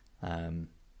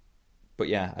 But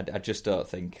yeah, I just don't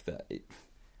think that...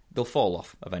 they'll fall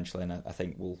off eventually, and I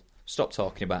think we'll stop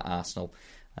talking about Arsenal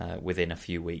within a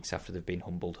few weeks after they've been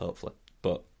humbled, hopefully.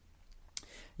 But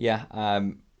yeah,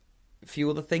 a few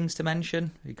other things to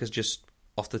mention, because just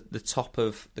off the top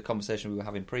of the conversation we were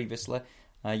having previously,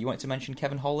 you wanted to mention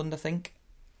Kevin Holland, I think?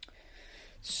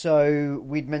 So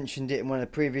we'd mentioned it in one of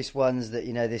the previous ones that,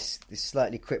 this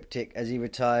slightly cryptic, as he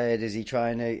retired,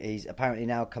 he's apparently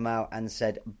now come out and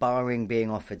said, barring being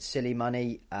offered silly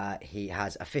money, he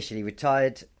has officially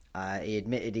retired. He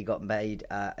admitted he got paid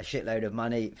a shitload of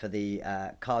money for the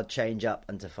card change up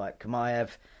and to fight Kamaev,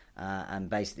 and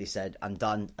basically said, I'm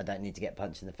done, I don't need to get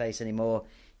punched in the face anymore.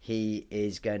 He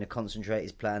is going to concentrate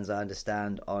his plans, I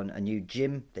understand, on a new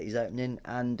gym that he's opening,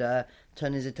 and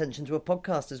turn his attention to a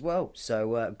podcast as well.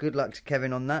 So good luck to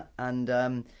Kevin on that,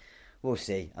 and we'll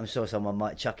see. I'm sure someone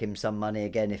might chuck him some money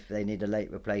again if they need a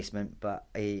late replacement, but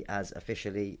he has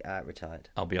officially retired.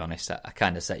 I'll be honest, I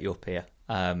kind of set you up here,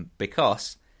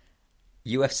 because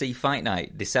UFC Fight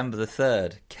Night, December the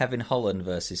 3rd, Kevin Holland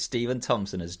versus Stephen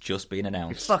Thompson has just been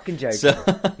announced. You're fucking joking.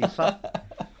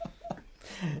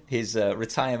 His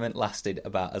retirement lasted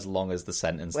about as long as the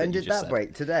sentence. When did that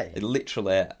break? Today?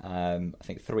 Literally, I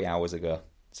think 3 hours ago.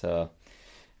 So,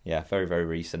 yeah, very, very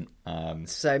recent.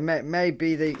 So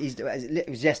maybe it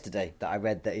was yesterday that I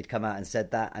read that he'd come out and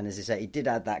said that. And as I say, he did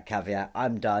add that caveat,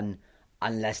 I'm done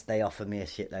unless they offer me a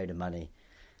shitload of money.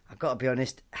 I've got to be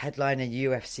honest, headlining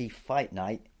UFC Fight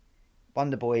Night,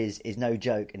 Wonderboy is no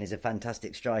joke and is a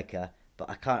fantastic striker,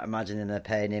 but I can't imagine they're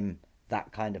paying him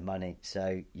that kind of money.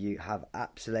 So you have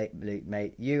absolutely,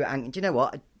 mate. And do you know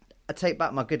what? I take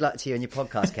back my good luck to you and your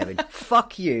podcast, Kevin.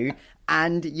 Fuck you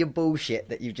and your bullshit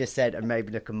that you've just said and made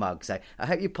me look a mug. So I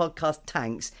hope your podcast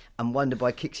tanks and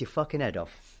Wonderboy kicks your fucking head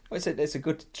off. Well, it's a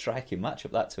good striking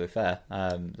matchup, that, to be fair.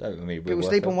 People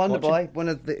sleep on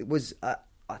Wonderboy.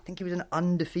 I think he was an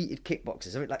undefeated kickboxer,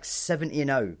 something like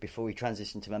 70-0 before he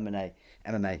transitioned to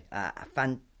MMA. A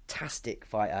fantastic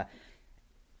fighter.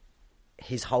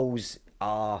 His holes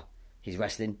are his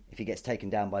wrestling. If he gets taken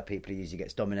down by people, he usually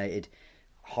gets dominated.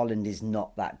 Holland is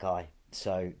not that guy.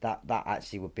 So that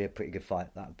actually would be a pretty good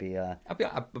fight. That'd be.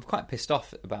 I'm quite pissed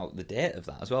off about the date of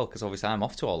that as well, because obviously I'm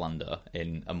off to Orlando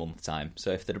in a month's time.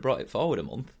 So if they'd have brought it forward a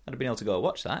month, I'd have been able to go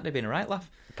watch that. It'd have been a right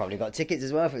laugh. Probably got tickets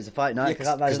as well if it was a fight night.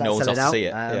 Because no one's off to see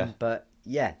it. But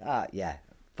yeah.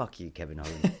 Fuck you, Kevin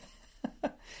Holland.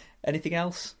 Anything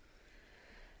else?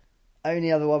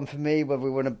 Only other one for me, whether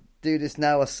we want to do this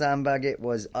now or sandbag it,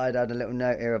 was I'd had a little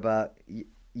note here about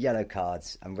yellow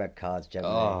cards and red cards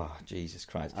generally. Oh, Jesus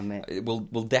Christ. I mean,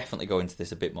 we'll definitely go into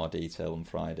this a bit more detail on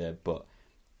Friday, but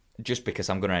just because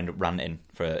I'm going to end up ranting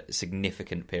for a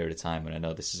significant period of time, and I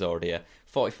know this is already a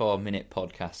 44-minute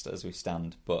podcast as we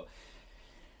stand, but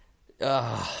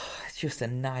it's just a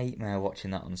nightmare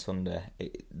watching that on Sunday.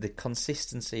 The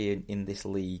consistency in this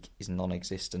league is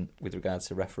non-existent with regards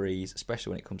to referees,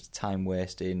 especially when it comes to time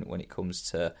wasting, when it comes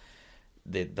to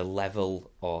the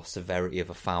level or severity of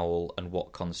a foul and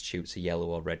what constitutes a yellow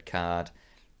or red card.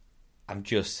 I'm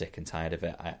just sick and tired of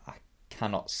it. I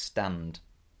cannot stand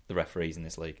the referees in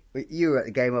this league. You were at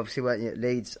the game, obviously, weren't you, at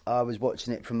Leeds? I was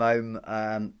watching it from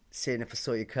home, seeing if I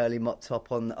saw your curly mop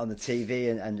top on the TV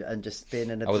and just being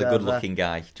an observer. I was a good-looking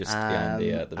guy just behind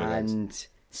the dugout. And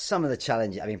some of the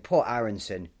challenges, I mean, poor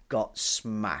Aronson got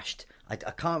smashed.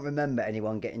 I can't remember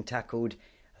anyone getting tackled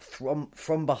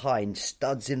from behind,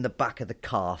 studs in the back of the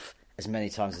calf, as many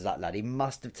times as that lad. He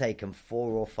must have taken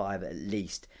 4 or 5 at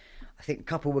least. I think a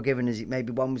couple were given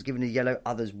maybe one was given a yellow,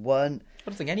 others weren't. I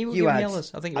don't think any were given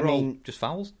yellows. I think they were all just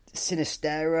fouls.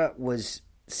 Sinistera was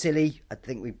silly. I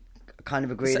think we kind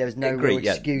of agree there was no real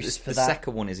excuse for that. The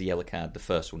second one is a yellow card, the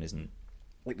first one isn't.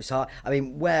 It was hard. I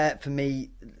mean, where, for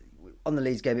me, on the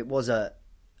Leeds game, it was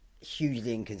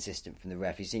hugely inconsistent from the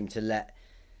ref. He seemed to let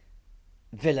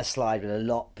Villa slide with a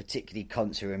lot, particularly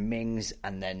Konsa and Mings,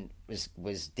 and then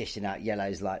was dishing out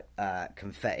yellows like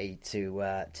confetti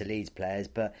to Leeds players.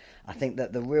 But I think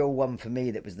that the real one for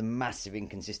me that was the massive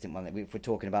inconsistent one, that if we're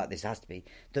talking about this, has to be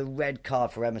the red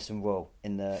card for Emerson Royal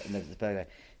in the Burgo.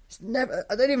 It's never.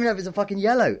 I don't even know if it's a fucking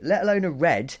yellow, let alone a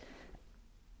red.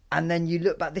 And then you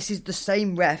look back. This is the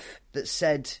same ref that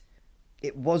said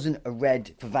it wasn't a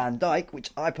red for Van Dijk, which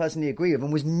I personally agree with,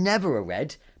 and was never a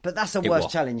red. But that's a worse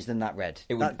challenge than that red.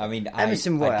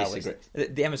 Emerson Royal. I disagree.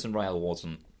 The Emerson Royal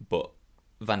wasn't, but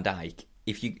Van Dijk.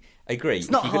 If you agree,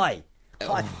 it's not high.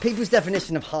 High. People's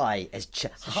definition of high is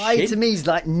high shin? To me is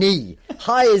like knee.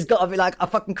 High has got to be like a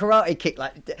fucking karate kick,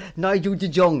 like Nigel de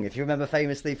Jong, if you remember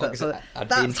famously. I'd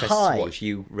be interested to watch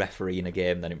you referee in a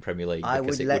game then in Premier League. I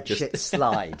would let shit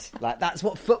slide. Like that's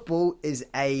what football is.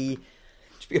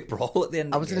 Should be a brawl at the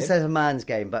end. I was going to say it's a man's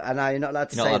game, but I know you're not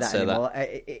allowed to say that anymore.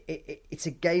 It's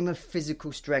a game of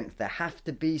physical strength. There have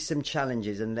to be some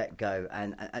challenges and let go.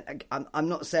 And I'm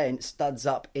not saying studs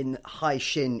up in high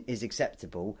shin is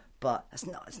acceptable. But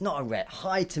it's not a red.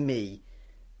 High to me,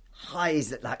 high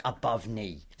is like above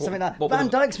knee. Something like Van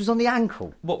Dijk's was on the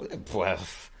ankle. Well,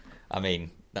 I mean,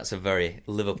 that's a very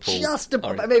Liverpool. Just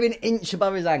maybe an inch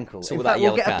above his ankle. So in fact,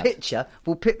 we'll get a picture.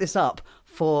 We'll pick this up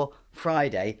for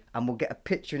Friday, and we'll get a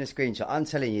picture and a screenshot. I'm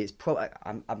telling you, it's probably.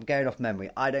 I'm going off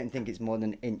memory. I don't think it's more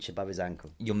than an inch above his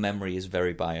ankle. Your memory is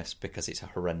very biased because it's a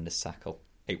horrendous tackle.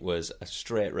 It was a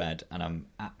straight red, and I'm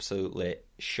absolutely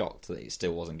shocked that it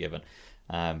still wasn't given.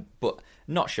 But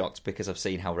not shocked because I've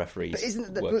seen how referees. But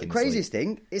isn't the craziest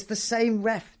thing? It's the same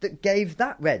ref that gave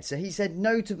that red. So he said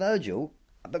no to Virgil,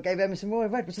 but gave Emerson Royal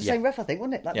red. It was the same ref, I think,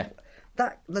 wasn't it?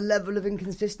 The level of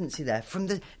inconsistency there from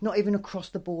not even across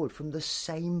the board from the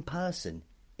same person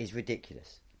is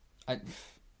ridiculous. I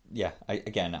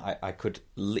could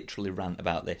literally rant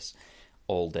about this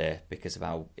all day because of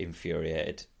how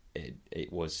infuriated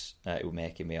it was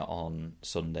making me on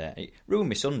Sunday. It ruined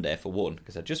my Sunday for one,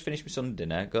 because I just finished my Sunday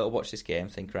dinner, go to watch this game,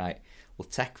 think, right, we'll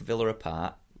take Villa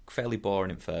apart, fairly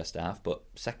boring in first half, but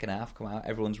second half, come out,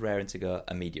 everyone's raring to go,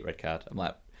 immediate red card. I'm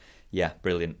like, yeah,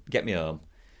 brilliant, get me home.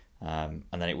 And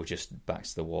then it was just back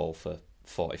to the wall for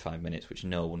 45 minutes, which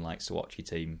no one likes to watch your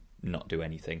team not do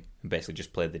anything, and basically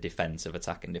just play the defence of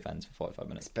attack and defence for 45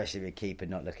 minutes. Especially with keeper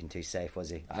not looking too safe, was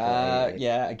he?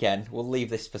 Yeah, again, we'll leave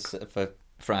this for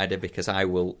Friday, because I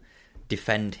will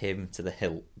defend him to the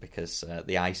hilt, because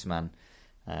the Iceman,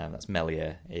 that's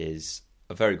Melier, is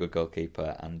a very good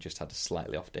goalkeeper and just had a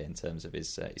slightly off day in terms of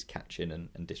his catching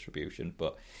and distribution.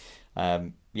 But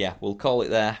we'll call it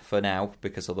there for now,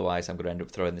 because otherwise I'm going to end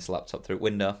up throwing this laptop through a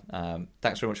window.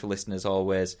 Thanks very much for listening as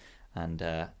always, and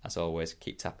as always,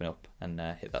 keep tapping up and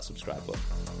hit that subscribe button.